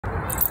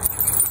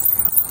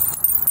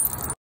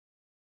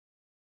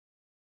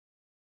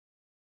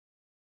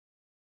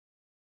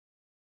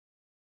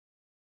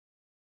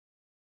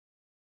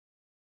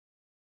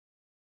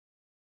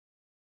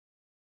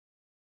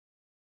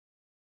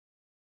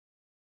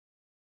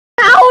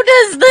How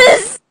does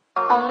this?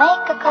 I'll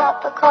make a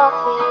cup of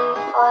coffee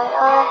for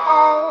your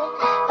head.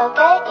 I'll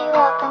get you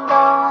up and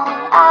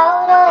going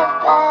out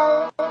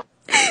of bed.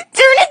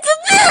 Turn it to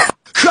this!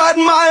 Cut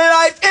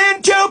my life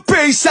into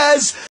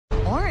pieces!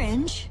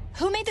 Orange?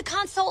 Who made the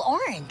console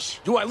orange?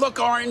 Do I look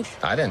orange?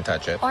 I didn't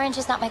touch it. Orange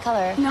is not my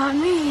color. Not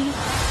me.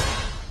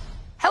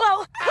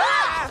 Hello?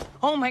 Ah!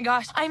 Oh my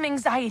gosh, I'm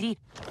anxiety.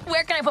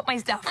 Where can I put my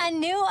stuff? A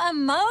new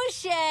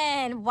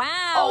emotion. Wow.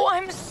 Oh,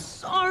 I'm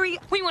sorry.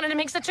 We wanted to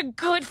make such a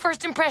good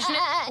first impression.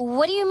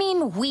 What do you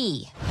mean,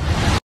 we?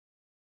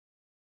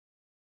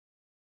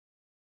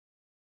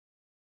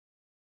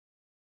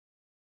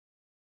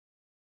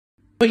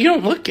 But you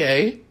don't look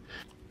gay.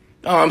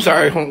 Oh, I'm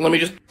sorry. Let me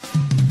just...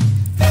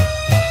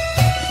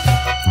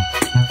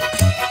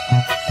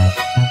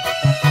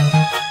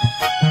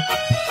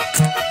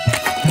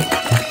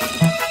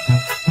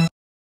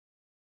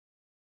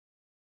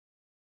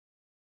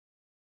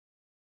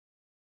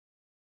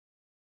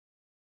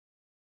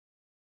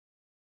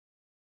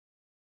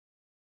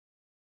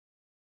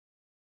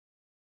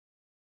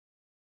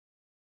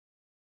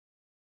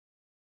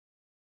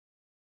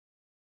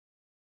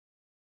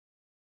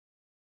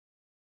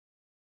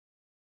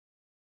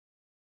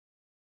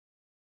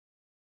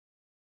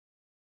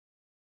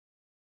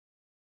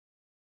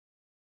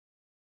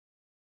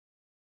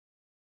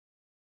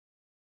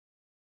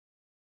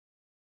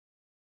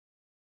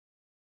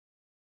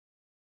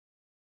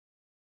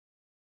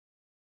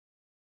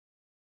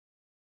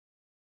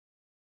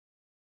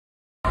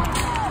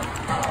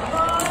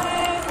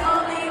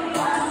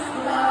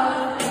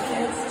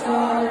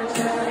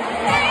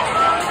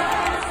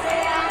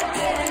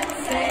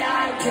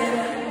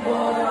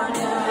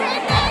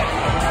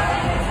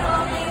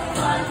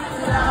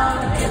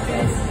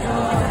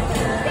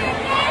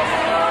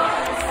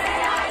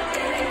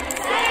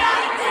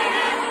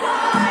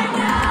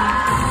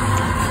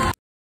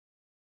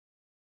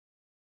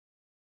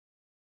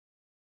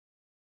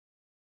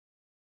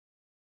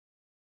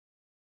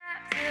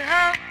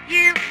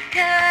 You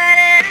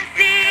couldn't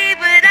see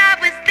what I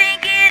was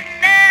thinking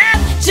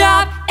of.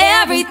 Drop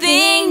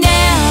everything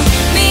now.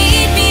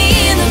 Meet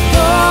me in the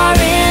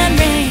pouring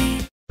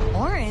rain.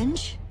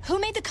 Orange? Who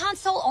made the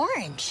console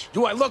orange?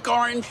 Do I look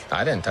orange?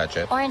 I didn't touch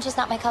it. Orange is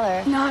not my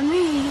color. Not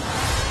me.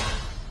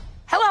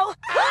 Hello?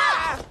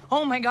 Ah!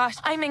 Oh my gosh,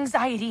 I'm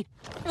anxiety.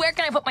 Where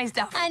can I put my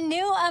stuff? A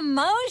new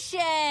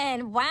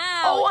emotion.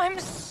 Wow. Oh, I'm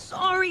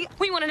sorry.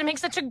 We wanted to make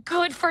such a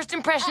good first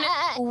impression.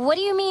 What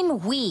do you mean,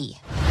 we?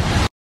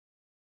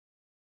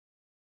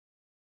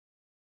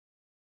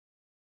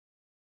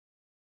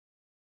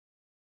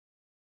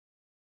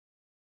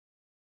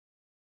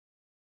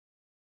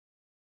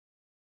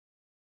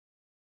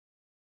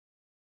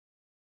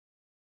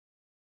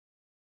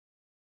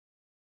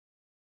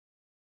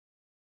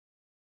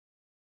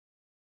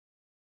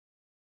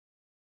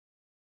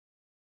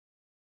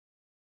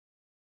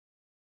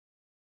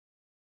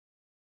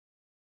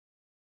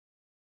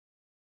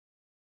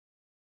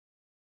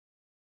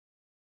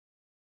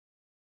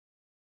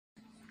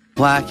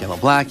 Black, yellow,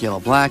 black, yellow,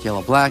 black,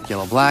 yellow, black,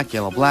 yellow, black,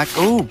 yellow, black.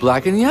 Ooh,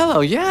 black and yellow.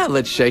 Yeah,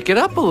 let's shake it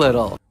up a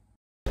little.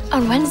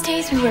 On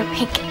Wednesdays, we wear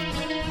pink.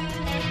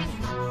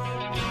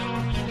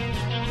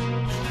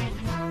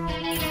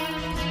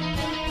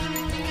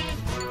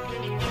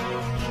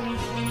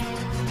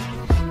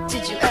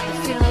 Did you ever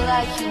feel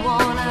like you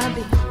wanna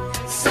be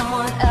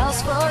someone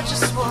else for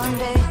just one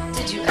day?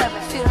 Did you ever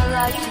feel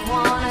like you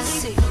wanna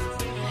see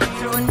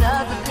through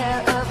another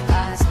pair of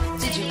eyes?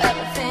 Did you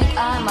ever think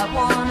I might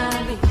wanna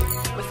be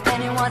with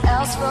anyone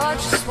else for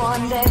just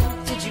one day?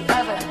 Did you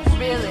ever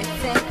really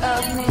think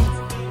of me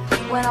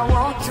when I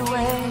walked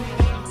away?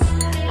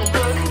 The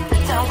book, the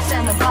dunks,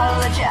 and the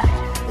bottle of Jack,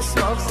 the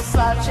smokes, the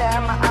slouch hair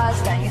in my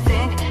eyes. Now you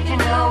think you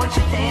know what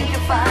you think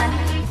you'll find.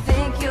 You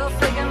think you'll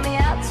figure me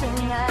out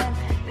tonight.